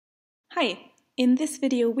Hi! In this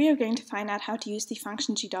video we are going to find out how to use the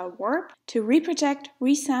function Gdal Warp to reproject,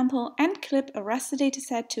 resample and clip a raster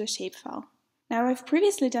dataset to a shapefile. Now I've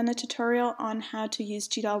previously done a tutorial on how to use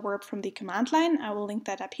Gdal Warp from the command line. I will link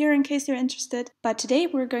that up here in case you're interested. But today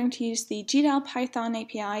we're going to use the Gdal Python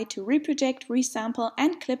API to reproject, resample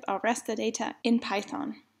and clip our raster data in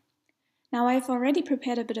Python. Now I've already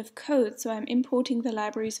prepared a bit of code, so I'm importing the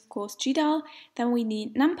libraries of course Gdal, then we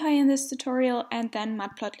need numpy in this tutorial, and then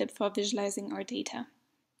matplotlib for visualizing our data.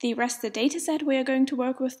 The raster dataset we are going to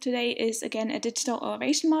work with today is again a digital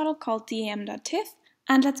elevation model called dem.tif,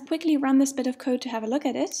 and let's quickly run this bit of code to have a look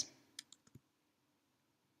at it.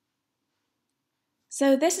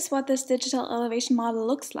 So this is what this digital elevation model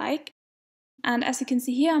looks like. And as you can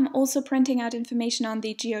see here, I'm also printing out information on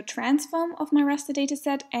the geotransform of my raster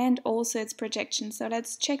dataset and also its projection. So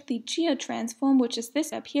let's check the geotransform, which is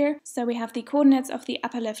this up here. So we have the coordinates of the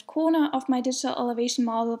upper left corner of my digital elevation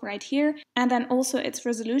model right here, and then also its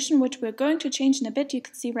resolution, which we're going to change in a bit. You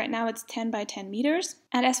can see right now it's 10 by 10 meters.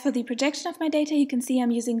 And as for the projection of my data, you can see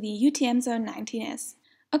I'm using the UTM zone 19S.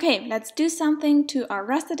 Okay, let's do something to our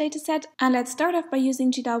raster dataset, and let's start off by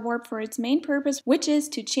using Gdal Warp for its main purpose, which is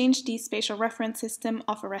to change the spatial reference system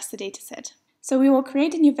of a raster dataset. So we will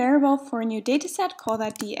create a new variable for a new dataset, call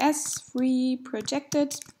that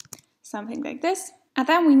dsReprj, something like this. And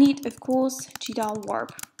then we need, of course, Gdal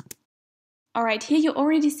Warp. Alright, here you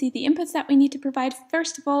already see the inputs that we need to provide.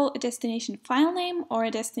 First of all, a destination file name or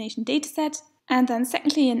a destination dataset, and then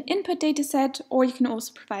secondly an input dataset, or you can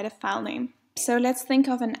also provide a file name. So let's think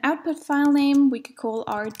of an output file name. We could call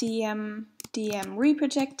our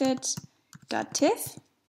demReprj.tif.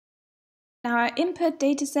 Now our input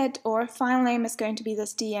dataset or file name is going to be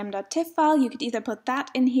this dem.tif file. You could either put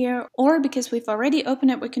that in here, or because we've already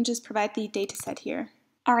opened it, we can just provide the dataset here.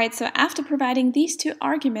 Alright, so after providing these two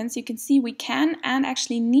arguments, you can see we can and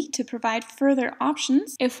actually need to provide further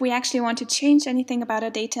options if we actually want to change anything about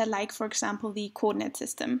our data, like for example the coordinate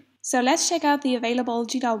system. So let's check out the available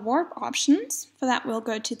Gdal Warp options. For that we'll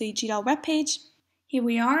go to the Gdal web page. Here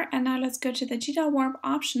we are, and now let's go to the Gdal Warp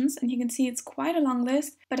options, and you can see it's quite a long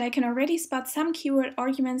list, but I can already spot some keyword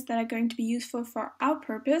arguments that are going to be useful for our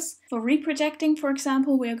purpose. For reprojecting, for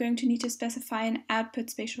example, we are going to need to specify an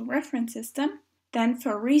output spatial reference system. Then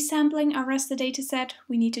for resampling our raster dataset,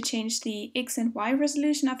 we need to change the X and Y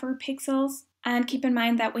resolution of our pixels, and keep in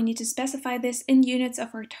mind that we need to specify this in units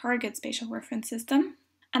of our target spatial reference system.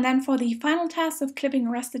 And then for the final task of clipping a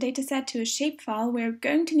raster dataset to a shapefile, we're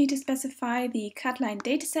going to need to specify the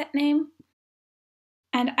cutlineDSName.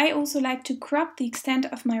 And I also like to crop the extent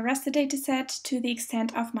of my raster dataset to the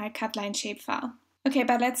extent of my cutline shapefile. Okay,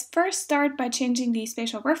 but let's first start by changing the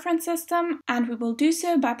spatial reference system, and we will do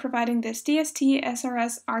so by providing this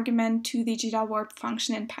dstSRS argument to the Gdal Warp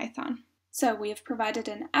function in Python. So we have provided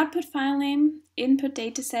an output file name, input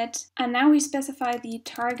dataset, and now we specify the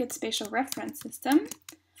target spatial reference system.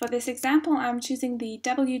 For this example, I'm choosing the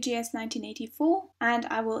WGS 1984, and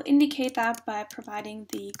I will indicate that by providing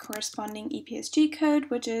the corresponding EPSG code,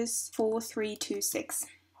 which is 4326.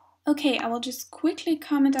 Okay, I will just quickly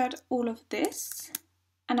comment out all of this.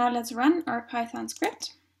 And now let's run our Python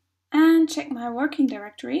script and check my working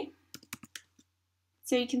directory.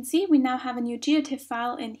 So you can see we now have a new geotiff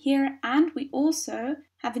file in here, and we also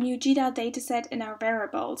have a new Gdal dataset in our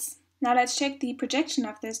variables. Now let's check the projection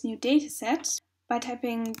of this new dataset by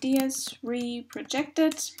typing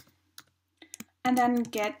dsReprj and then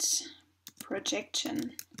get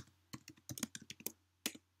projection.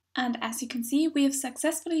 And as you can see, we have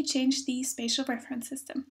successfully changed the spatial reference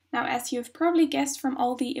system. Now, as you have probably guessed from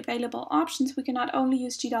all the available options, we can not only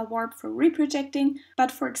use Gdal Warp for reprojecting,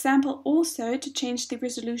 but for example also to change the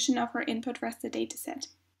resolution of our input raster dataset.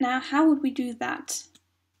 Now, how would we do that?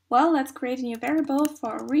 Well, let's create a new variable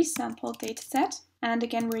for a resample dataset, and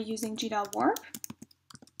again we're using Gdal Warp.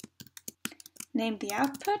 Name the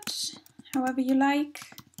output however you like.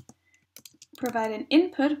 Provide an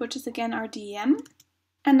input, which is again our dem.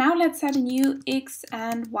 And now let's set a new X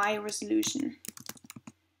and Y resolution.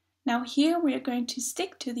 Now here we are going to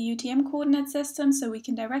stick to the UTM coordinate system, so we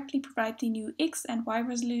can directly provide the new X and Y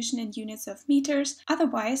resolution in units of meters.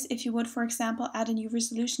 Otherwise, if you would, for example, add a new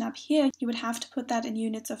resolution up here, you would have to put that in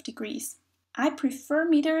units of degrees. I prefer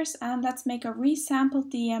meters, and let's make a resampled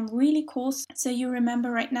dem really coarse. So you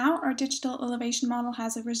remember right now our digital elevation model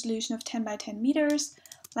has a resolution of 10 by 10 meters.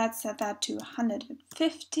 Let's set that to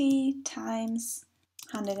 150 times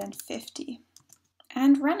 150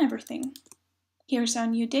 and run everything. Here's our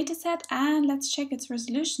new dataset, and let's check its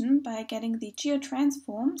resolution by getting the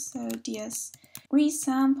geotransform. So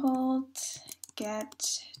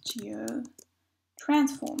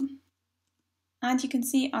dsResampled.GetRasterBand. And you can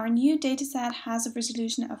see our new dataset has a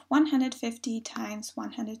resolution of 150 times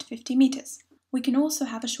 150 meters. We can also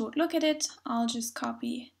have a short look at it. I'll just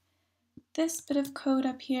copy this bit of code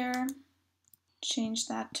up here, change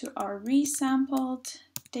that to our resampled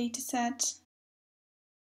dataset.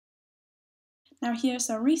 Now here's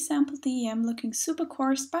our resampled DEM looking super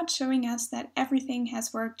coarse, but showing us that everything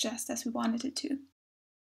has worked just as we wanted it to.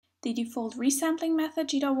 The default resampling method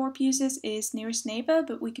Gdal Warp uses is nearest neighbor,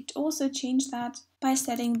 but we could also change that by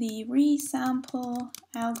setting the resample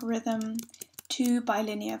algorithm to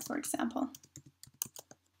bilinear, for example.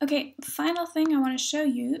 Okay, final thing I want to show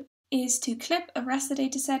you is to clip a raster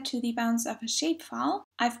dataset to the bounds of a shapefile.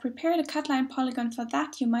 I've prepared a cutline polygon for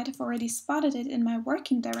that. You might have already spotted it in my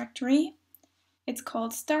working directory. It's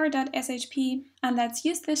called star.shp, and let's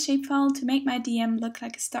use this shapefile to make my DM look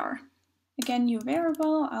like a star. Again, new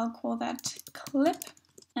variable, I'll call that clip,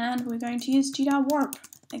 and we're going to use Gdal Warp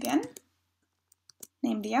again.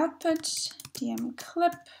 Name the output,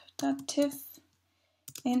 demClip.tif.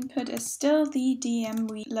 Input is still the DM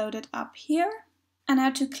we loaded up here. And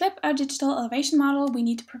now to clip our digital elevation model, we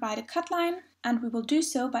need to provide a cutline, and we will do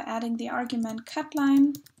so by adding the argument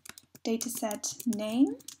cutline dataset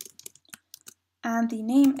name, and the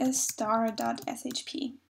name is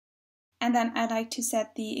star.shp. And then I'd like to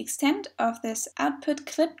set the extent of this output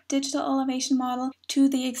clip digital elevation model to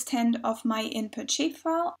the extent of my input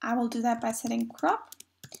shapefile. I will do that by setting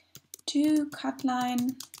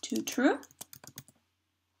cropToCutline to true.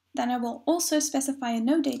 Then I will also specify a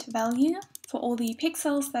no data value for all the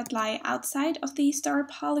pixels that lie outside of the star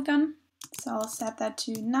polygon. So I'll set that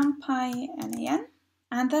to numpy.nan.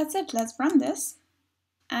 And that's it. Let's run this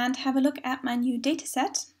and have a look at my new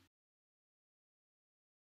dataset.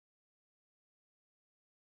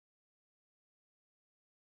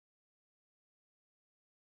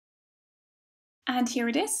 And here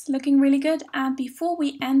it is, looking really good. And before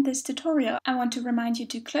we end this tutorial, I want to remind you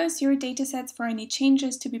to close your datasets for any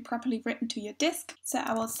changes to be properly written to your disk. So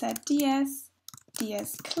I will set dsClip,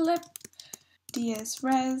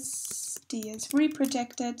 dsRes,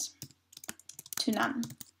 dsReprojected to none.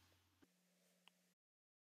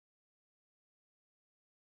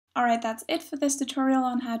 Alright, that's it for this tutorial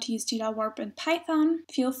on how to use Gdal Warp in Python.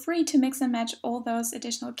 Feel free to mix and match all those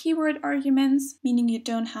additional keyword arguments, meaning you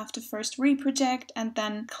don't have to first reproject and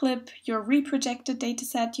then clip your reprojected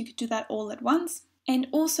dataset. You could do that all at once. And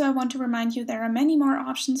also I want to remind you there are many more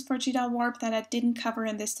options for Gdal Warp that I didn't cover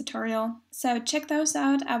in this tutorial. So check those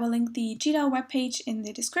out. I will link the Gdal webpage in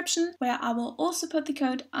the description, where I will also put the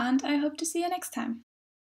code, and I hope to see you next time.